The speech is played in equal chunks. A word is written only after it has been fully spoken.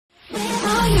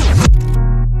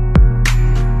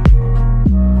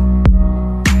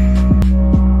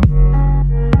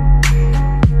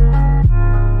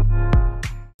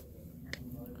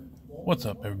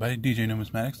What's up, everybody? DJ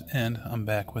Numismatics, and I'm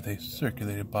back with a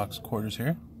circulated box quarters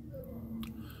here.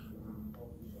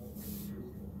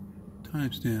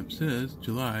 Timestamp says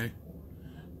July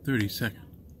 32nd.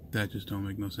 That just don't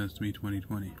make no sense to me.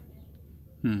 2020.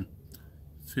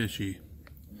 Fishy.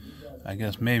 I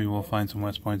guess maybe we'll find some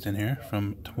West Points in here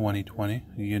from 2020.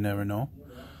 You never know.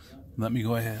 Let me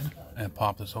go ahead and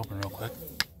pop this open real quick.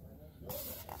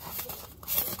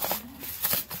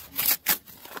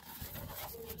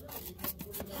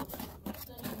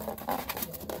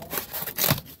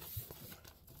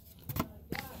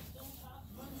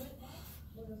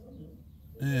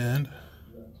 And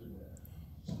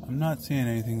I'm not seeing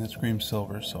anything that screams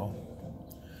silver, so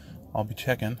I'll be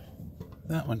checking.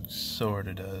 That one sort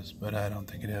of does, but I don't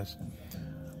think it is.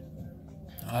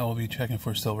 I will be checking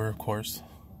for silver, of course,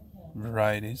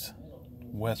 varieties,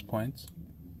 West Points,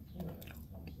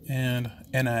 and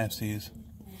NIFCs.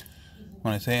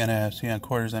 When I say NIFC on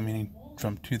quarters, I'm meaning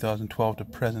from 2012 to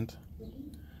present.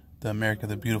 The America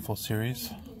the Beautiful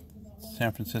series,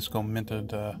 San Francisco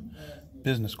minted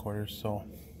business quarters. So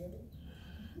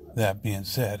that being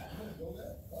said,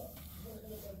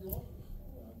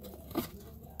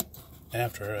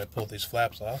 after I pull these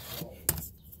flaps off,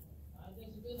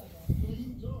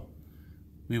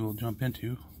 we will jump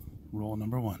into roll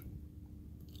number 1.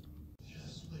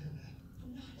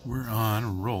 We're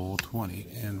on roll 20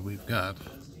 and we've got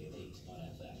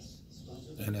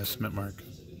an estimate mark.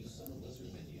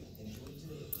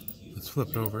 Let's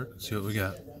flip it over and see what we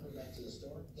got.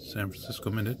 San Francisco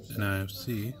Minted,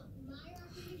 NIFC,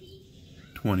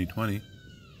 2020,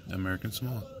 American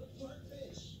Small.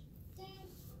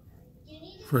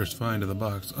 First find of the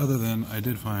box, other than I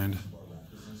did find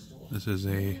this is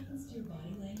a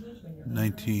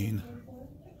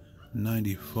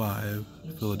 1995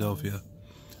 Philadelphia.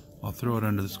 I'll throw it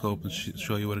under the scope and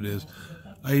show you what it is.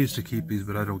 I used to keep these,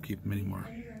 but I don't keep them anymore.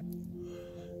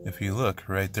 If you look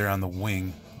right there on the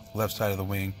wing, left side of the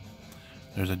wing,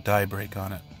 there's a die break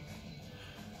on it.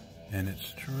 And it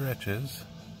stretches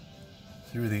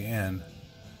through the end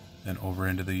and over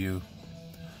into the U.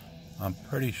 I'm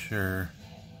pretty sure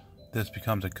this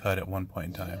becomes a cut at one point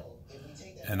in time.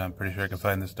 And I'm pretty sure I can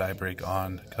find this die break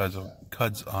on cuds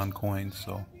on coins.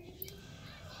 So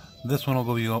this one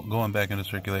will be going back into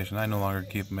circulation. I no longer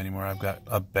keep them anymore. I've got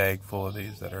a bag full of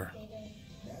these that are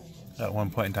at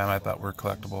one point in time I thought were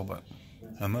collectible, but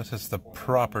unless it's the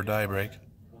proper die break,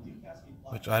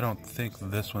 which I don't think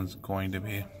this one's going to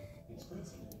be.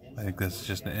 I think this is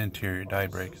just an interior die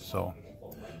break, so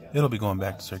it'll be going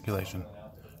back to circulation.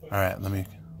 Alright, let me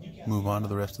move on to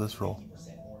the rest of this roll.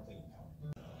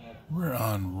 We're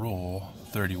on roll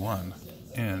 31,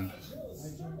 and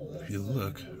if you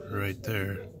look right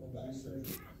there,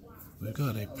 we've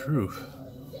got a proof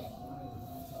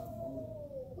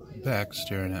back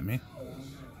staring at me.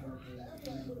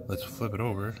 Let's flip it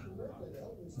over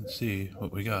and see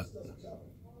what we got.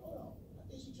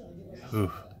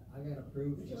 Ooh.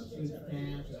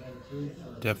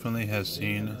 Definitely has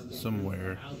seen some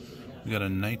wear. We got a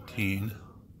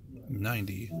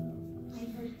 1990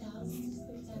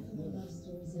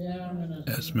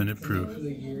 S-minute proof.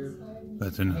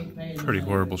 That's in pretty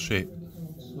horrible shape.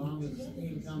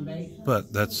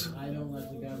 But that's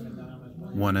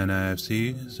one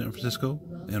NIFC San Francisco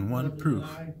and one proof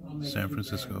San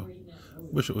Francisco.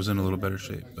 Wish it was in a little better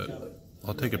shape, but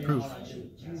I'll take a proof.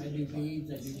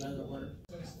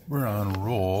 We're on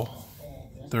roll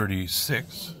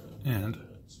 36 and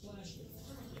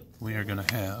we are going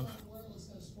to have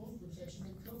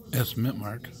S mint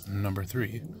mark number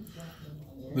 3.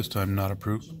 This time not a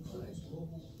proof.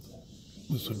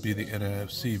 This would be the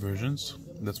NIFC versions.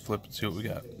 Let's flip and see what we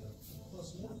got.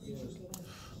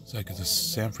 It's like it's a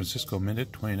San Francisco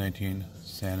minted 2019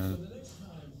 San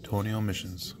Antonio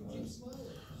Missions.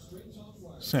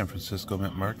 San Francisco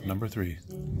mint mark number 3.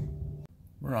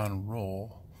 We're on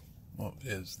roll, what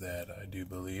is that? I do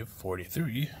believe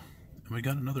 43, and we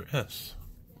got another S.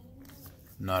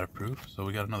 Not a proof, so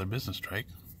we got another business strike.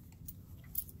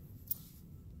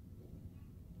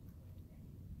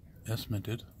 S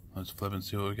minted. Let's flip and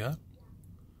see what we got.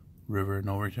 River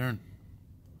no return.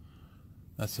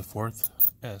 That's the 4th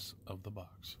S of the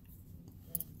box.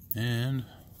 And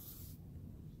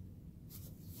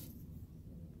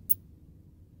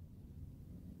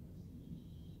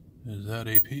is that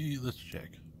AP? Let's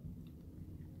check.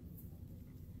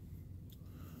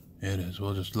 It is.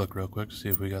 We'll just look real quick to see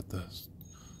if we got the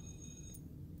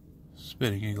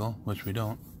Spitting Eagle, which we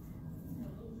don't,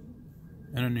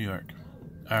 and a New York.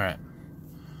 Alright.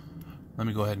 Let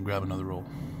me go ahead and grab another roll.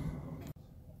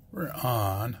 We're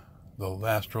on the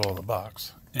last roll of the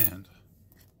box, and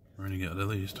We're going to get at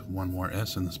least one more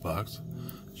S in this box.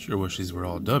 Sure wish these were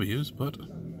all W's, but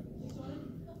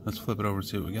let's flip it over and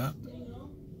see what we got.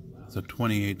 It's a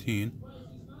 2018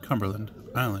 Cumberland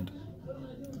Island.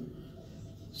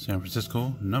 San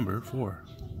Francisco, number 4.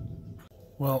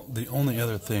 Well, the only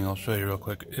other thing I'll show you real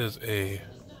quick is if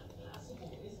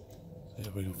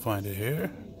we can find it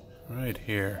here, right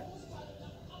here.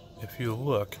 If you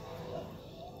look,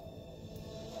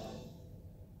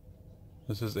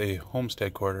 this is a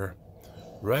homestead quarter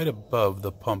right above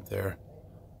the pump there.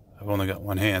 I've only got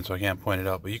one hand, so I can't point it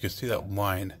out, but you can see that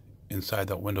line inside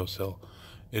that windowsill.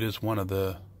 It is one of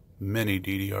the many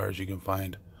DDRs you can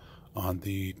find on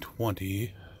the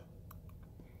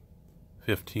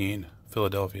 2015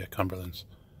 Philadelphia Cumberlands.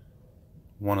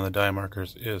 One of the die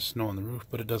markers is snow on the roof,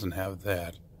 but it doesn't have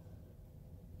that.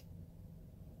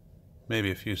 Maybe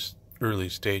a few early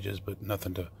stages, but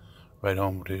nothing to write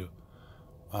home to.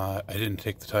 I didn't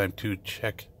take the time to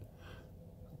check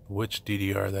which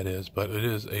DDR that is, but it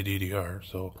is a DDR,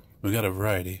 so we got a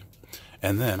variety.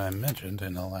 And then I mentioned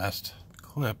in the last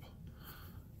clip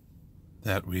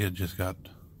that we had just got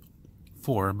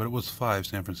 4, but it was 5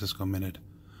 San Francisco Minute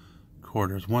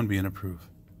quarters, 1 being approved,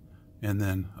 and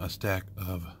then a stack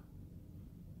of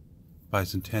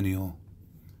bicentennial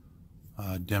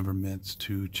Denver mints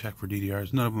to check for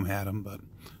DDRs. None of them had them,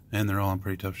 and they're all in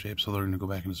pretty tough shape, so they're going to go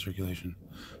back into circulation.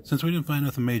 Since we didn't find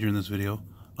nothing major in this video,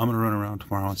 I'm going to run around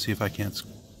tomorrow and see if I can't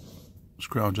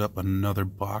scrounge up another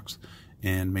box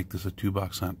and make this a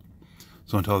 2-box hunt.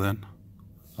 So until then,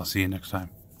 I'll see you next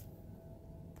time.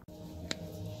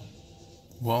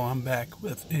 Well, I'm back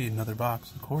with another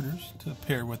box of quarters to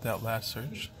pair with that last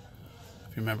search.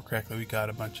 If you remember correctly, we got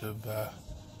a bunch of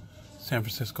San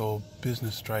Francisco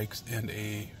business strikes and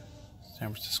a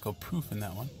San Francisco proof in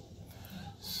that one.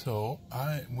 So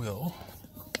I will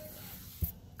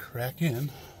crack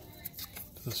in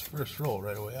to this first roll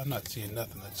right away. I'm not seeing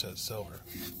nothing that says silver.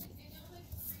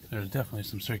 There's definitely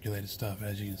some circulated stuff,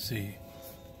 as you can see.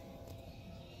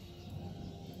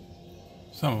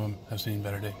 Some of them have seen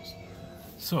better days.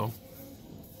 So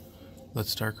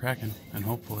let's start cracking, and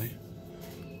hopefully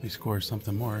we score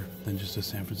something more than just a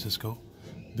San Francisco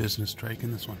business strike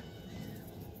in this one.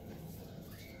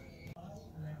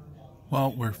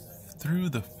 Well, we're through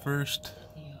the first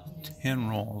 10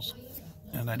 rolls,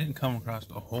 and I didn't come across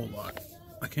a whole lot.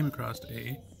 I came across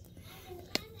a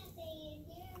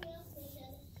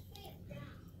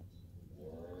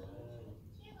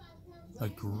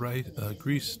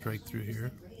grease strike through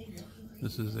here.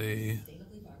 This is a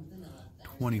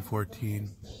 2014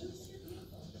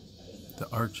 The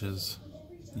Arches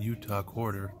Utah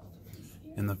quarter.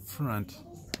 In the front,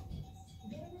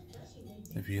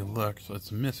 if you look, so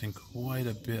it's missing quite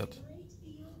a bit,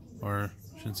 or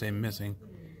I shouldn't say missing.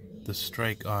 The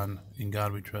strike on In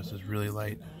God We Trust is really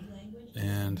light,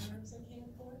 and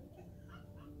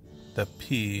the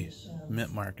P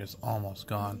mint mark is almost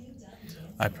gone.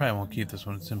 I probably won't keep this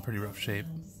one, it's in pretty rough shape.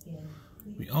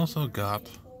 We also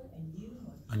got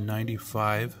a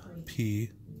 95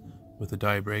 P with a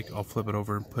die break. I'll flip it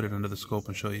over and put it under the scope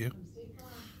and show you.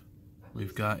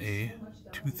 We've got a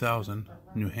 2000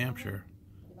 New Hampshire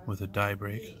with a die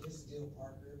break.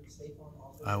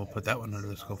 I will put that one under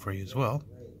the scope for you as well.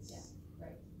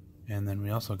 And then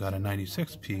we also got a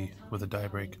 96P with a die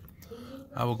break.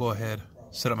 I will go ahead,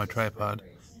 set up my tripod,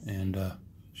 and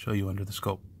show you under the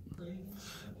scope.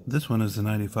 This one is the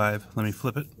 95. Let me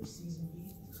flip it.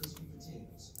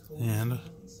 And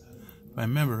if I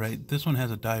remember right, this one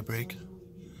has a die break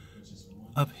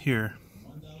up here.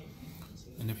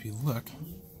 And if you look,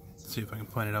 let's see if I can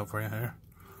point it out for you here.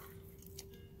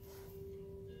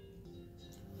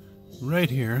 Right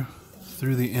here,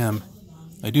 through the M,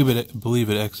 I do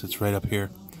believe it exits right up here.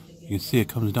 You can see it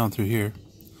comes down through here,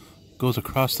 goes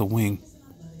across the wing,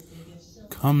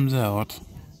 comes out.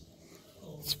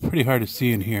 It's pretty hard to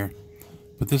see in here,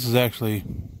 but this is actually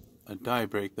a die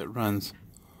break that runs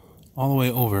all the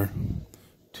way over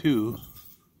to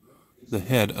the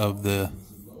head of the,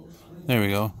 there we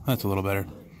go, that's a little better.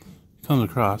 Comes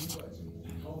across,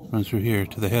 runs through here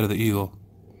to the head of the eagle.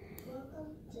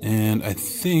 And I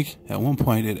think at one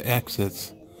point it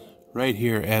exits right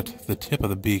here at the tip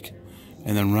of the beak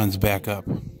and then runs back up.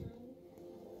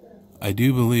 I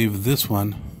do believe this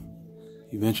one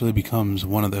eventually becomes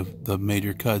one of the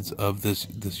major cuds of this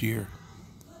year.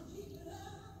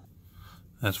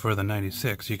 As for the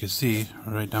 96, you can see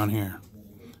right down here.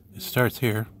 It starts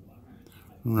here,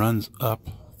 runs up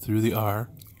through the R,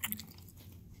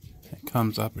 it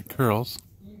comes up, it curls,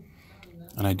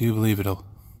 and I do believe it'll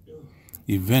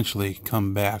eventually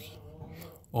come back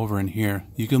over in here.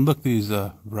 You can look these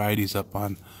varieties up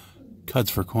on cuds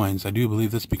for coins. I do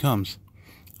believe this becomes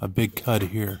a big cud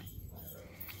here.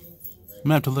 I'm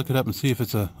gonna have to look it up and see if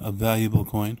it's a valuable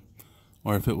coin,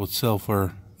 or if it will sell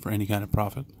for any kind of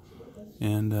profit,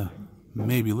 and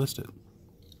maybe list it.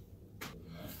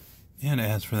 And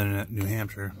as for the New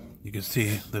Hampshire, you can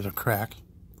see there's a crack.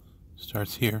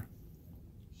 Starts here,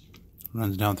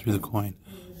 runs down through the coin.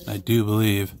 I do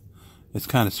believe it's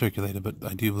kind of circulated, but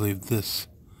I do believe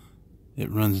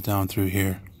it runs down through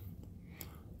here.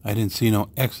 I didn't see no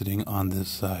exiting on this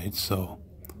side, so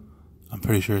I'm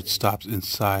pretty sure it stops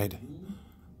inside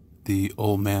the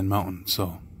Old Man Mountain.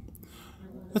 So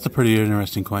that's a pretty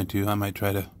interesting coin too. I might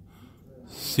try to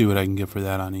see what I can get for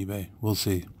that on eBay. We'll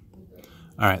see.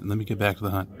 Alright, let me get back to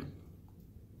the hunt.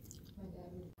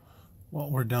 Well,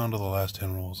 we're down to the last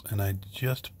 10 rolls, and I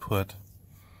just put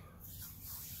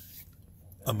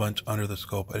a bunch under the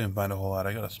scope. I didn't find a whole lot.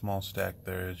 I got a small stack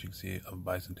there, as you can see, of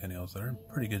bicentennials that are in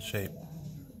pretty good shape.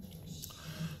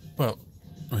 Well,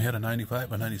 we had a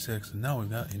 95, a 96, and now we've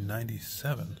got a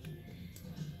 97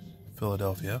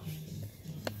 Philadelphia.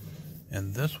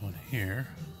 And this one here,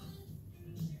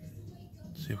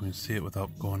 let's see if we can see it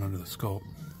without going under the scope.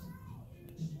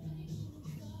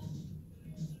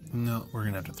 No, we're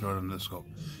going to have to throw it under the scope.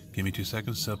 Give me 2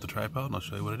 seconds to set up the tripod and I'll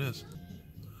show you what it is.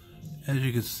 As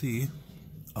you can see,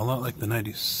 a lot like the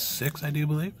 96, I do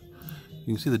believe.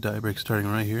 You can see the die break starting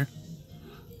right here.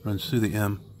 Runs through the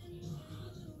M.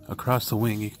 Across the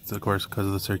wing, of course, because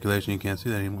of the circulation, you can't see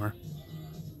that anymore.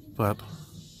 But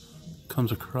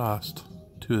comes across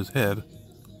to his head.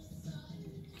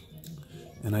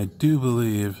 And I do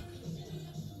believe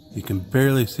you can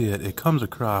barely see it. It comes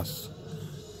across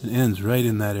and ends right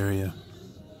in that area.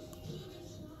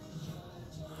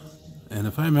 And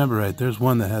if I remember right, there's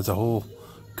one that has a whole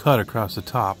cut across the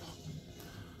top.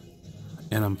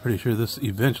 And I'm pretty sure this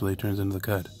eventually turns into the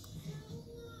cut.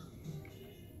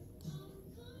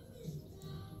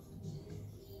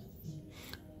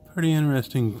 Pretty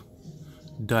interesting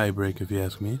die break, if you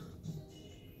ask me.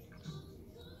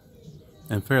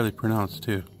 And fairly pronounced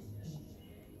too.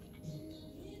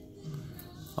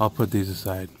 I'll put these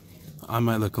aside. I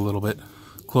might look a little bit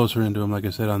closer into them, like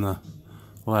I said on the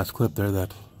last clip there,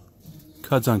 that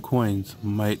cuds on coins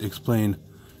might explain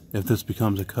if this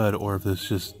becomes a cud or if this is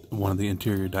just one of the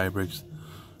interior die breaks,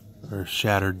 or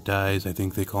shattered dies, I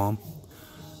think they call them.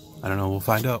 I don't know, we'll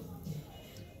find out.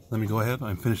 Let me go ahead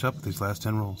and finish up with these last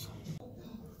 10 rolls.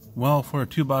 Well, for a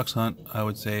 2-box hunt, I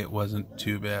would say it wasn't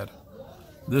too bad.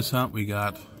 This hunt we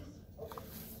got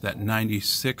that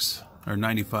 96 or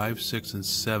 95, 6 and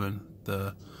 7,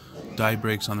 the die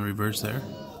breaks on the reverse there.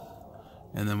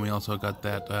 And then we also got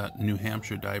that New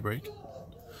Hampshire die break.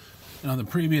 And on the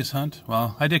previous hunt,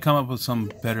 well, I did come up with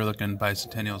some better looking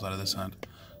bicentennials out of this hunt.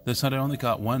 This hunt I only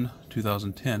got one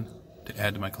 2010 to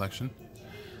add to my collection.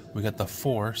 We got the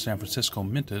 4 San Francisco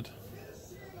minted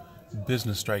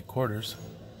business strike quarters,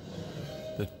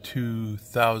 the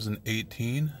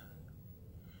 2018,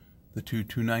 the 2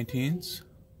 219s,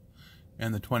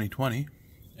 and the 2020.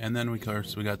 And then of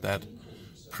course we got that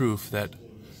proof that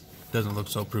doesn't look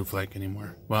so proof-like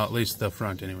anymore. Well, at least the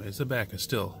front anyways. The back is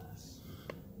still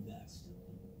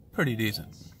pretty decent.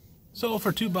 So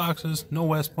for 2 boxes, no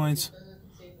West Points,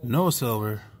 no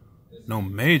silver, no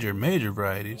major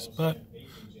varieties, but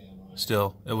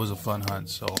still, it was a fun hunt.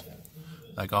 So,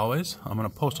 like always, I'm going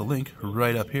to post a link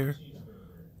right up here.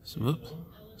 So,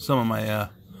 some of my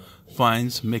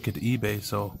finds make it to eBay,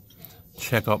 so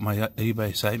check out my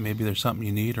eBay site. Maybe there's something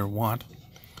you need or want.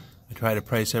 I try to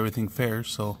price everything fair,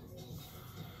 so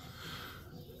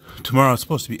tomorrow it's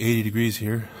supposed to be 80 degrees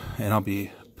here, and I'll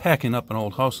be packing up an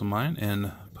old house of mine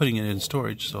and putting it in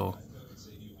storage, so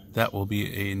that will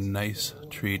be a nice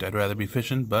treat. I'd rather be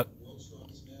fishing, but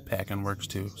packing works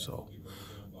too. So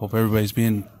hope everybody's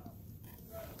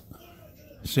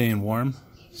staying warm,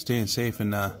 staying safe,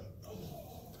 and I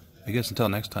guess until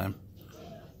next time,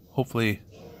 hopefully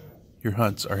your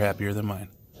hunts are happier than mine.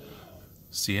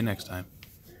 See you next time.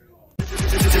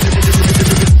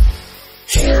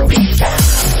 Here we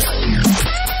go.